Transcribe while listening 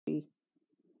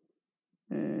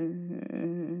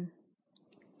Mm-hmm.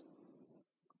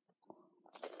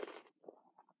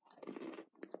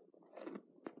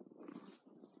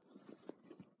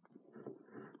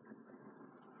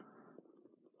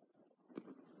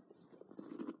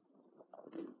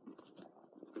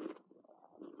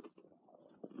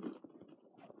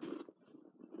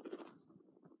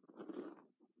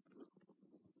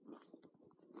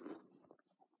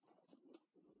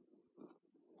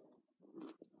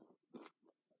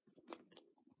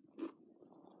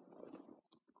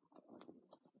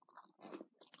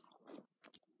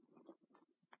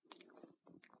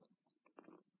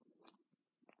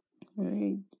 What are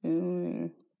you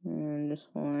doing? I'm just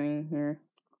lying here.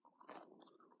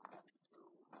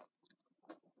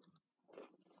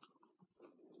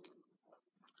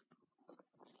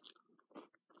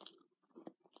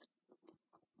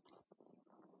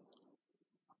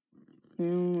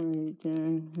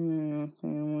 Nothing.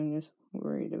 I'm just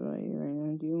worried about you right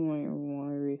now. Do you want your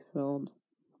water refilled?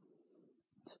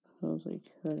 Suppose I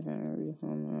could have you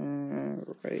on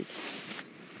that. Right.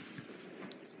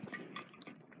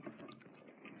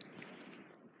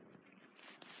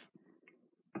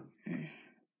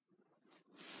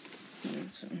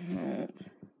 Need some help.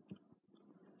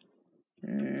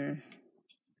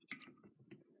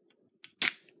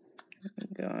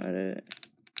 Got it.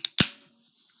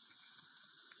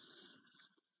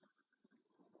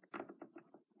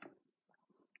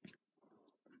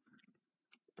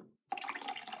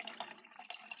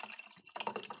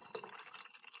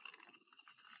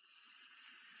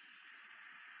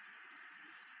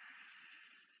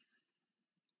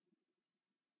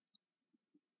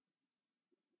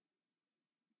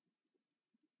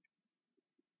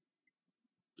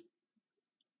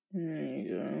 There you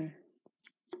go.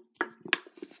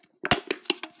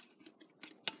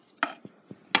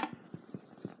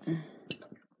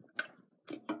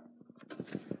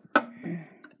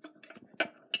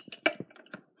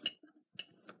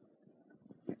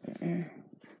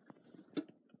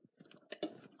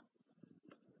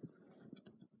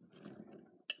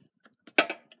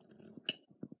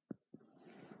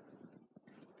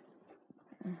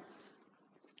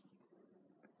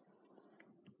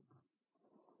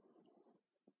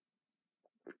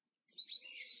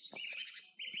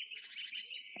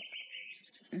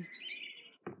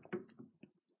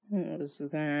 What was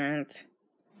that?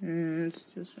 It's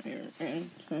just my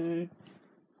ringtone.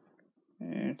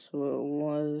 That's what it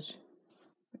was.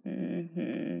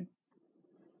 It's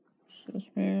just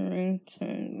my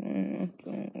ringtone.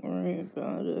 Don't worry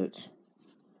about it.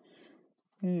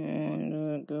 I'm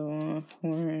gonna go off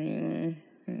for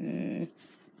anyway.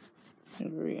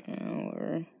 Every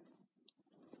hour.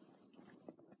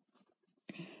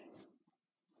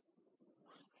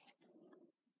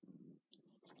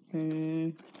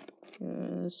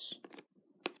 Yes.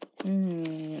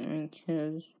 My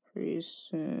kids pretty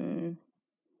soon.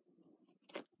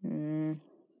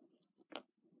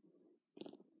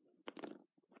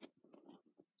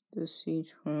 To see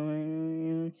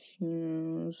Twilight, she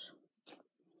knows.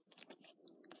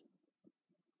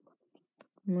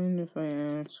 Mind if I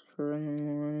ask her in the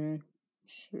morning?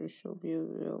 Sure, she'll be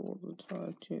available to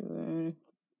talk to then.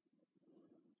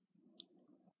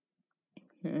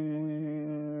 Am I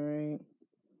alright?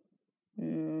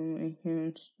 My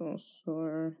hand's still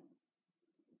sore.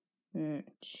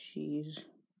 Jeez.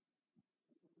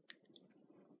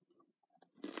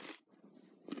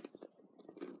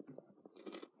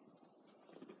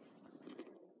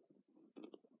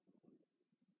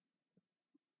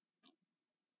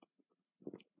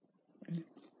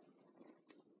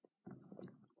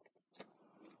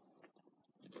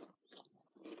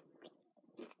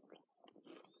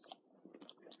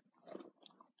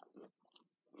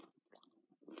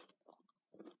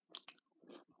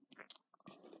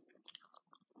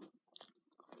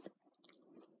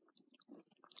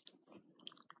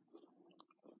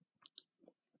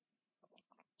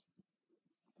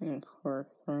 Poor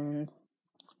friend.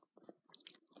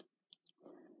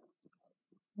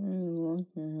 I'm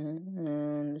looking at it,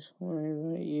 I'm just worried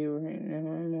about you right now,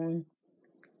 Emily.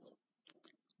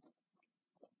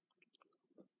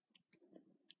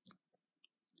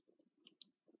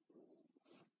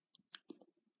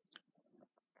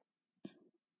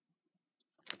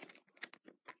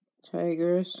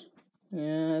 Tigress?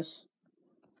 Yes.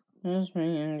 That's my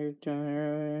younger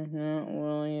daughter. Not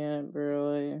well yet,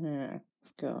 barely.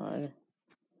 God.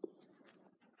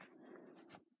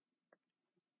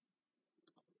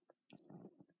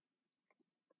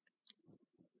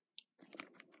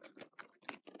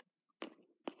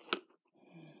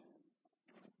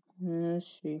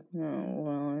 She's not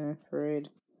well, I'm afraid.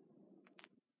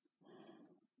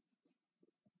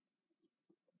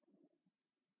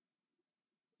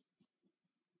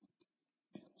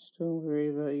 Still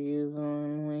worried about you, though,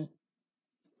 Emily.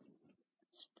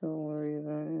 Still worried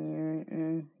about me right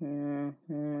now. Yeah, and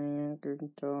my younger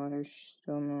daughter's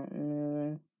still not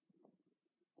moving.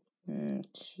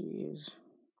 Jeez.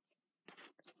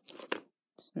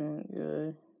 It's not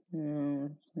good.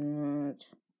 No, it's not.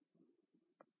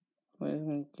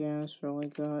 Poison gas really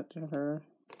got to her.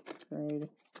 Great.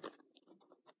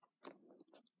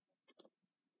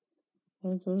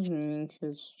 That doesn't mean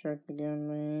kids struck again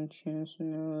by any chance.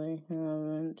 No, they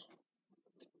haven't.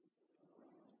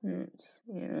 It's,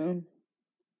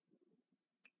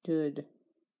 good.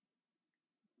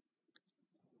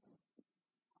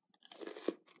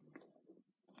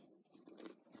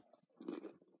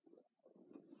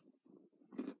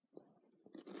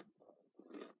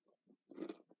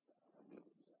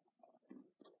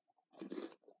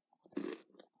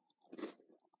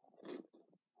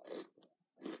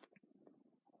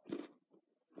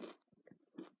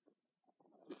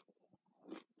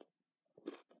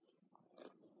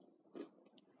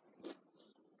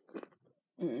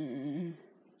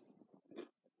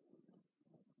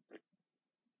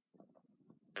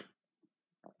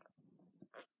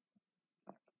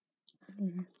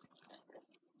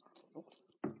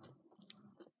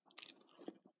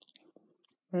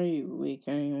 Are you weak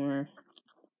anywhere?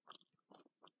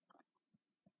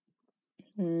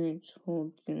 I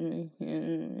told you my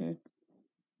hand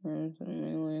arms on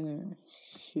my leg and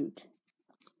shoot.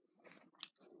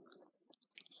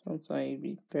 So I thought you'd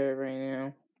be better right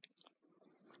now.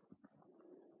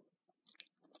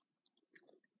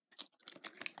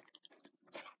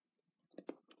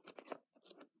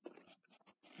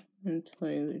 I'll tell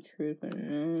you the truth,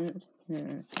 I'm not.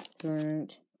 Yeah,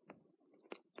 burnt.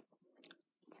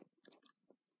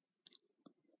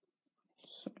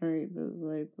 Sorry, but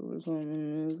Viper was on the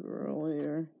move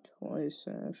earlier. Twice,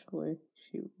 actually.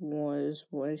 She was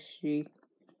she?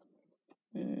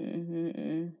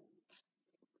 No,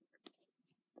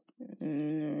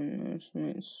 she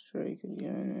might strike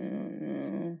again, I don't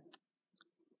know.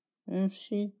 Well, if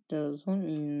she does, let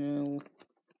me know.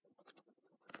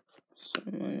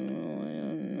 Someone will, I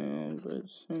don't know, but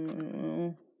someone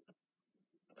will.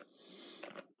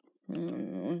 I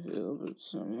don't know who, but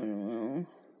someone will.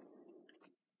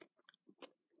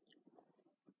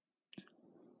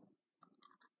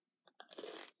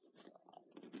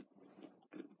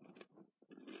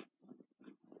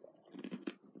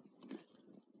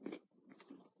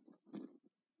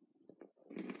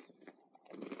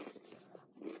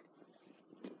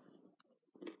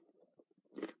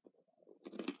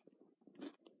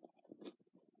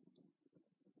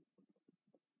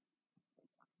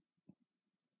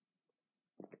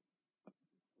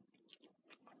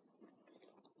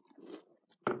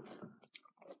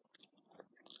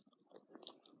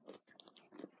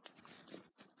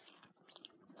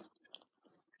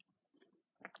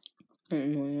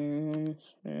 And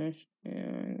smash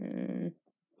down.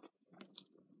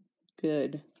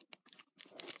 Good.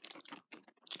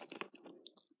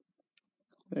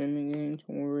 But I'm beginning to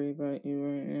worry about you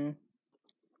right now.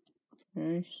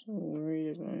 I'm so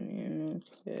worried about me. I'm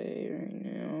okay right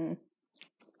now.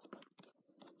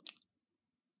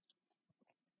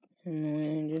 And the way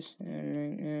I just am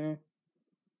right now.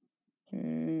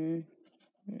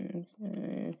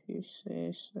 Okay, if you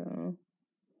say so.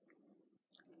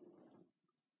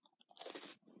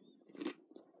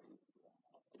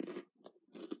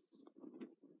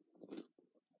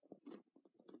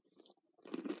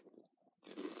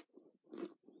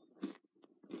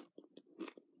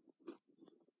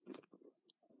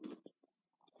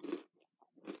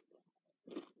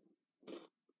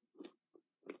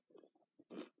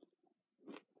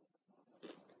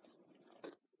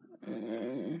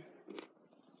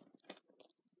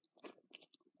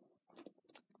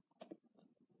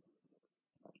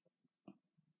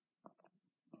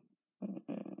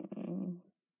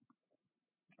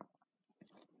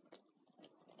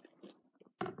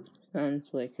 Sounds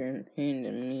like you're in pain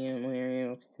to me, Emily. Are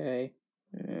you okay?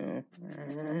 No.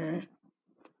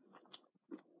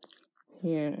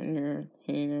 Yeah, when you're in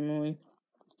pain, Emily.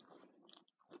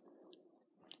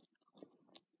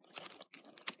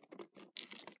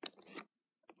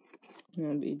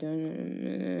 I'll be done in a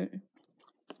minute.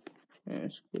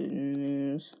 That's good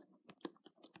news.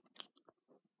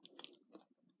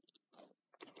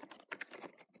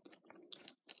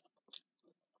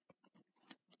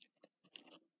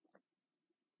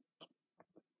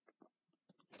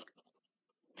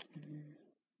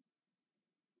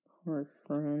 Poor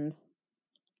friend.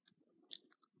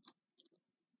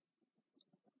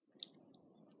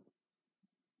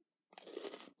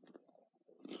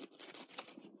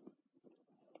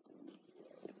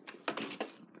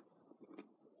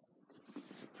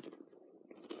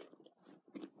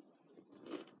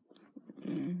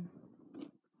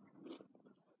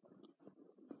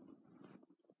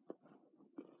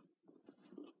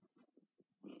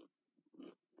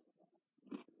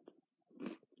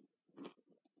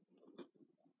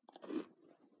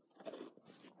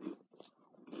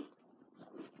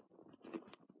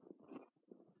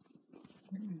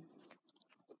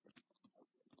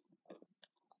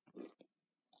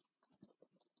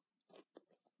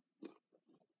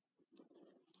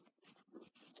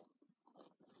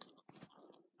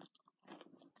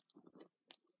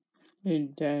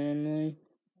 And Emily.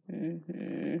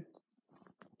 And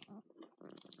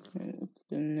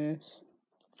goodness.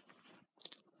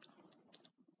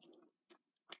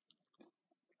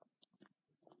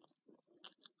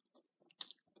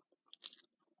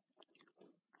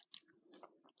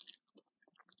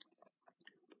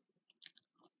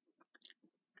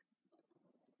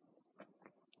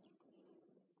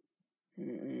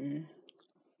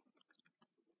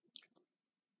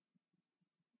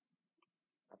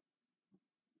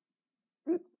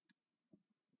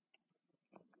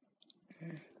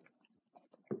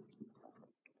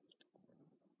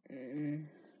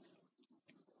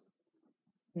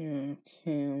 Yeah,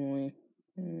 Emily.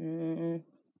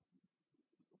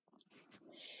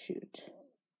 Shoot.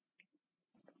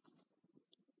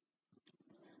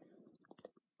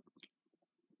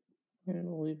 I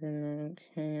believe in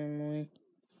that, Emily.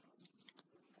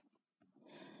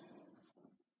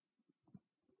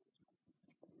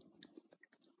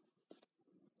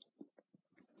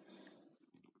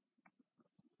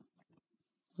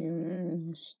 You want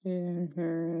me to stay in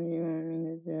here? What do you want me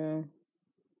to do?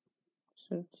 It's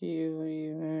up to you. What do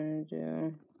you want to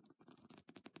do?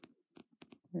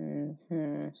 I'm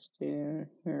gonna stay in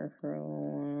here for a little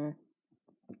while.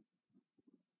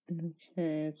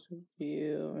 Okay, it's up to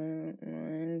you. I don't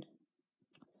mind.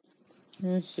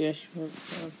 Let's see a short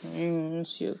clip.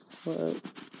 Let's see a clip.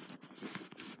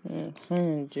 I'm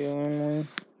kind of doing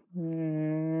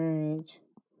one. Alright.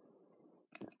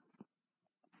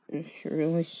 If you're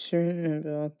really certain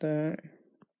about that.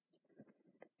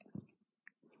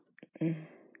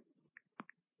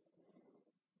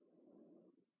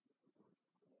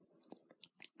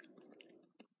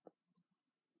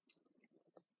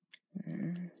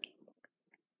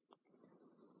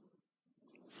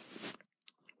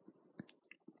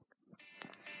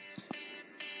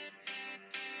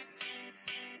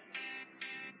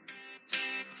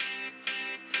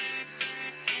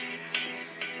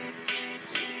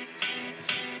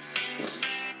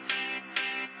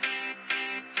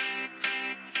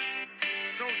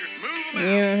 You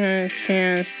don't have a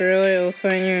chance. Burley will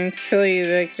find you and kill you,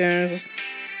 victims.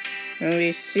 When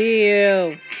we see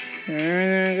you, we're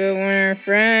gonna go win our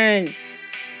friend.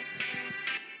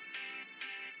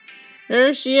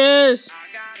 There she is.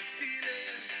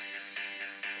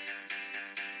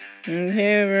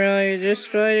 Okay, Burley, just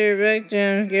spotted your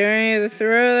victim. Get ready to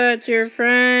throw that to your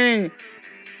friend.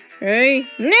 Ready?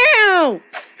 Now!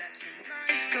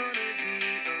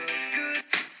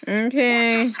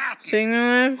 Okay,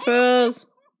 signal that pills.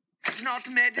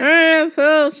 Alright,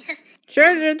 pills.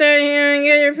 Charge with that hand and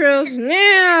get your pills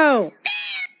now!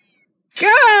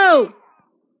 Go!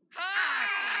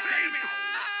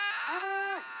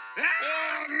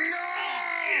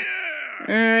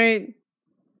 Alright.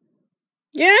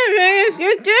 Get him, Vegas!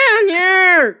 Get down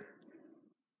here!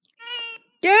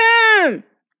 Get him!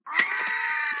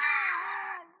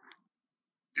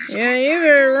 Yeah, you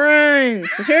better run!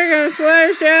 Here comes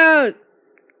Flash Out!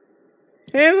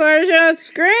 Hey, Flash Out,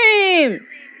 scream!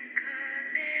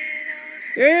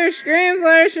 Get your scream,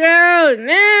 Flash Out!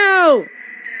 Now!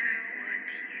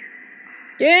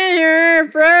 Get in here,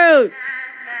 throat!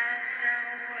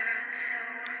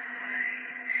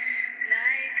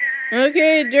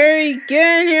 Okay, Dirty,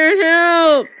 get in here and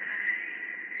help!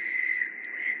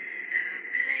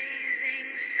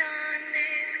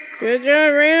 Good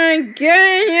job, Raymond! Get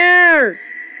in here!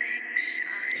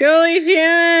 Kill these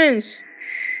humans!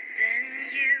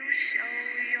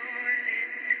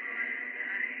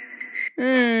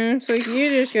 It's like you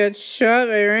just got shot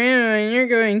by Raymond and you're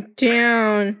going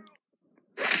down.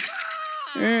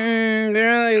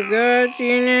 Barely got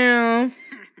you now.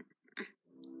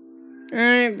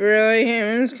 Alright, Burley,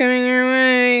 Hitman's coming your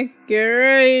way. Get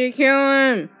ready to kill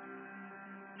him.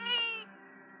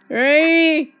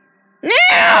 Ready?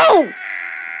 Now!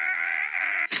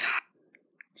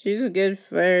 She's a good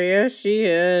fighter. Yes, she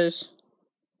is.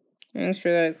 Thanks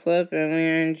for that clip, and we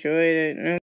enjoyed it.